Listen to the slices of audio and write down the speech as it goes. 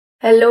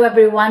Hello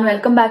everyone,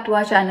 welcome back to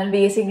our channel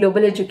VAC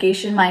Global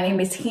Education. My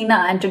name is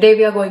Hina and today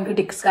we are going to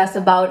discuss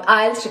about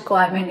IELTS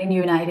requirement in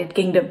United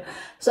Kingdom.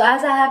 So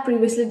as I have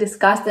previously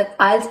discussed that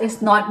IELTS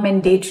is not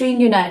mandatory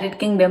in United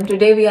Kingdom,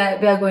 today we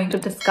are going to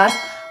discuss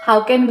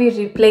how can we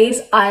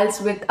replace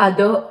IELTS with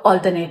other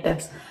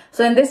alternatives.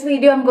 So in this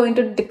video, I'm going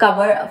to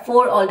cover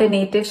 4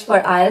 alternatives for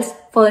IELTS.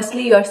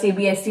 Firstly, your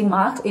CBSE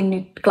marks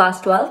in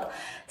class 12.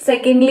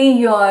 Secondly,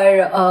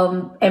 your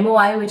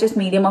MOI, which is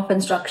medium of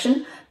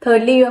instruction.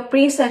 Thirdly, your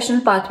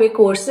pre-sessional pathway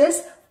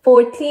courses.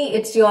 Fourthly,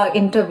 it's your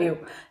interview.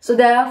 So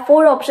there are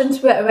 4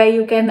 options where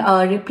you can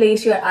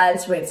replace your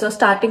IELTS with. So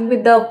starting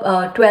with the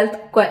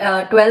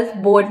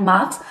 12th board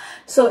marks.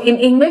 So in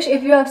English,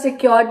 if you have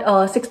secured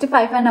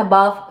 65 and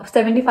above,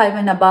 75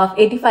 and above,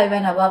 85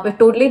 and above, it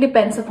totally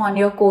depends upon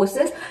your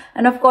courses.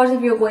 And of course,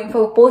 if you're going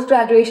for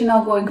post-graduation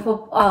or going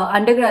for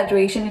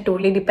undergraduation, it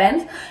totally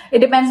depends. It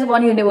depends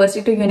upon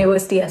university to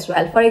university as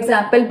well. For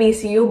example,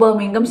 BCU,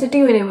 Birmingham City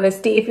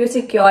University, if you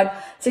secured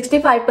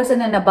 65%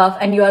 and above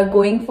and you are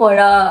going for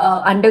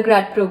a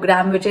undergrad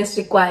program which is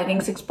requiring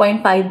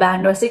 6.5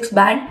 band or 6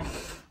 band,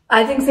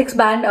 I think 6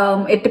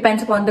 band, it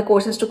depends upon the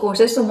courses to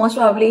courses. So most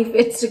probably if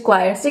it's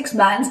required 6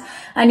 bands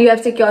and you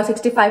have secured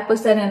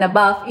 65% and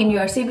above in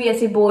your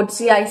CBSE board,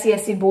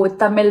 CICSE board,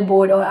 Tamil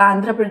board or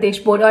Andhra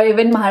Pradesh board or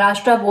even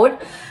Maharashtra board,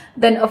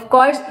 then of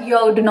course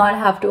you do not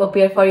have to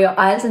appear for your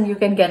IELTS and you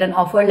can get an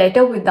offer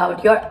letter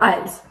without your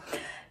IELTS.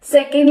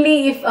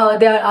 Secondly, if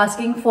they are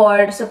asking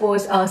for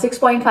suppose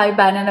 6.5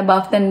 band and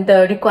above, then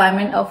the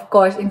requirement of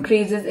course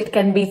increases. It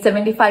can be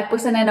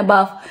 75% and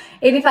above,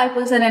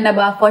 85% and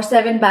above for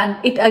 7 band.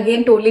 It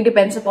again totally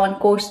depends upon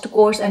course to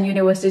course and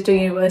university to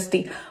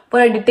university.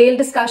 For a detailed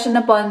discussion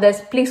upon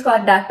this, please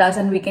contact us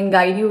and we can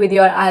guide you with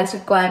your IELTS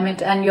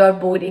requirement and your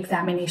board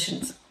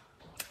examinations.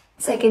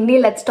 Secondly,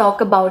 let's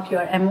talk about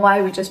your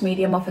MOI, which is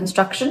medium of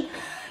instruction.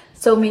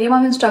 So medium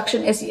of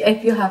instruction is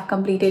if you have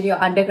completed your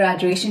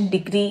undergraduation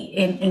degree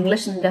in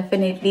English, and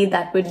definitely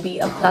that would be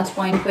a plus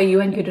point for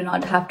you and you do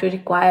not have to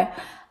require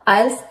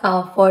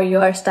IELTS for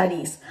your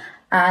studies.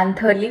 And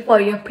thirdly,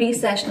 for your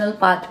pre-sessional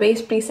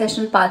pathways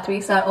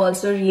are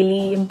also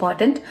really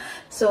important.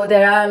 So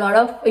there are a lot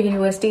of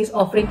universities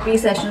offering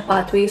pre-sessional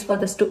pathways to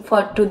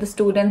the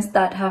students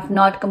that have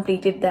not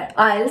completed their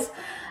IELTS,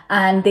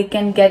 and they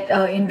can get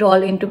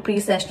enrolled into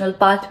pre-sessional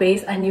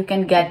pathways and you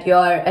can get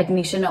your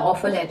admission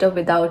offer letter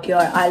without your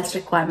IELTS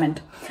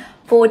requirement.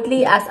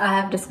 Fourthly, as I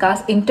have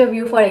discussed,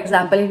 interview. For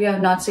example, if you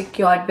have not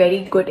secured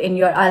very good in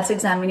your IELTS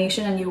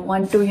examination and you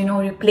want to,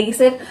 replace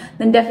it,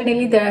 then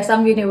definitely there are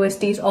some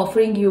universities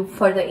offering you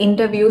for the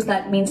interviews.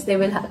 That means they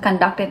will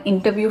conduct an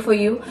interview for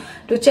you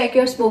to check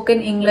your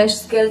spoken English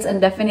skills, and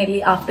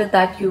definitely after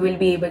that you will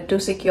be able to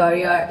secure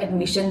your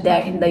admission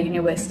there in the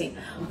university.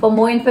 For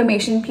more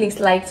information, please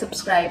like,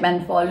 subscribe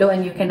and follow,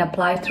 and you can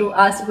apply through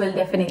us. We'll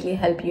definitely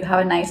help you.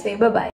 Have a nice day. Bye-bye.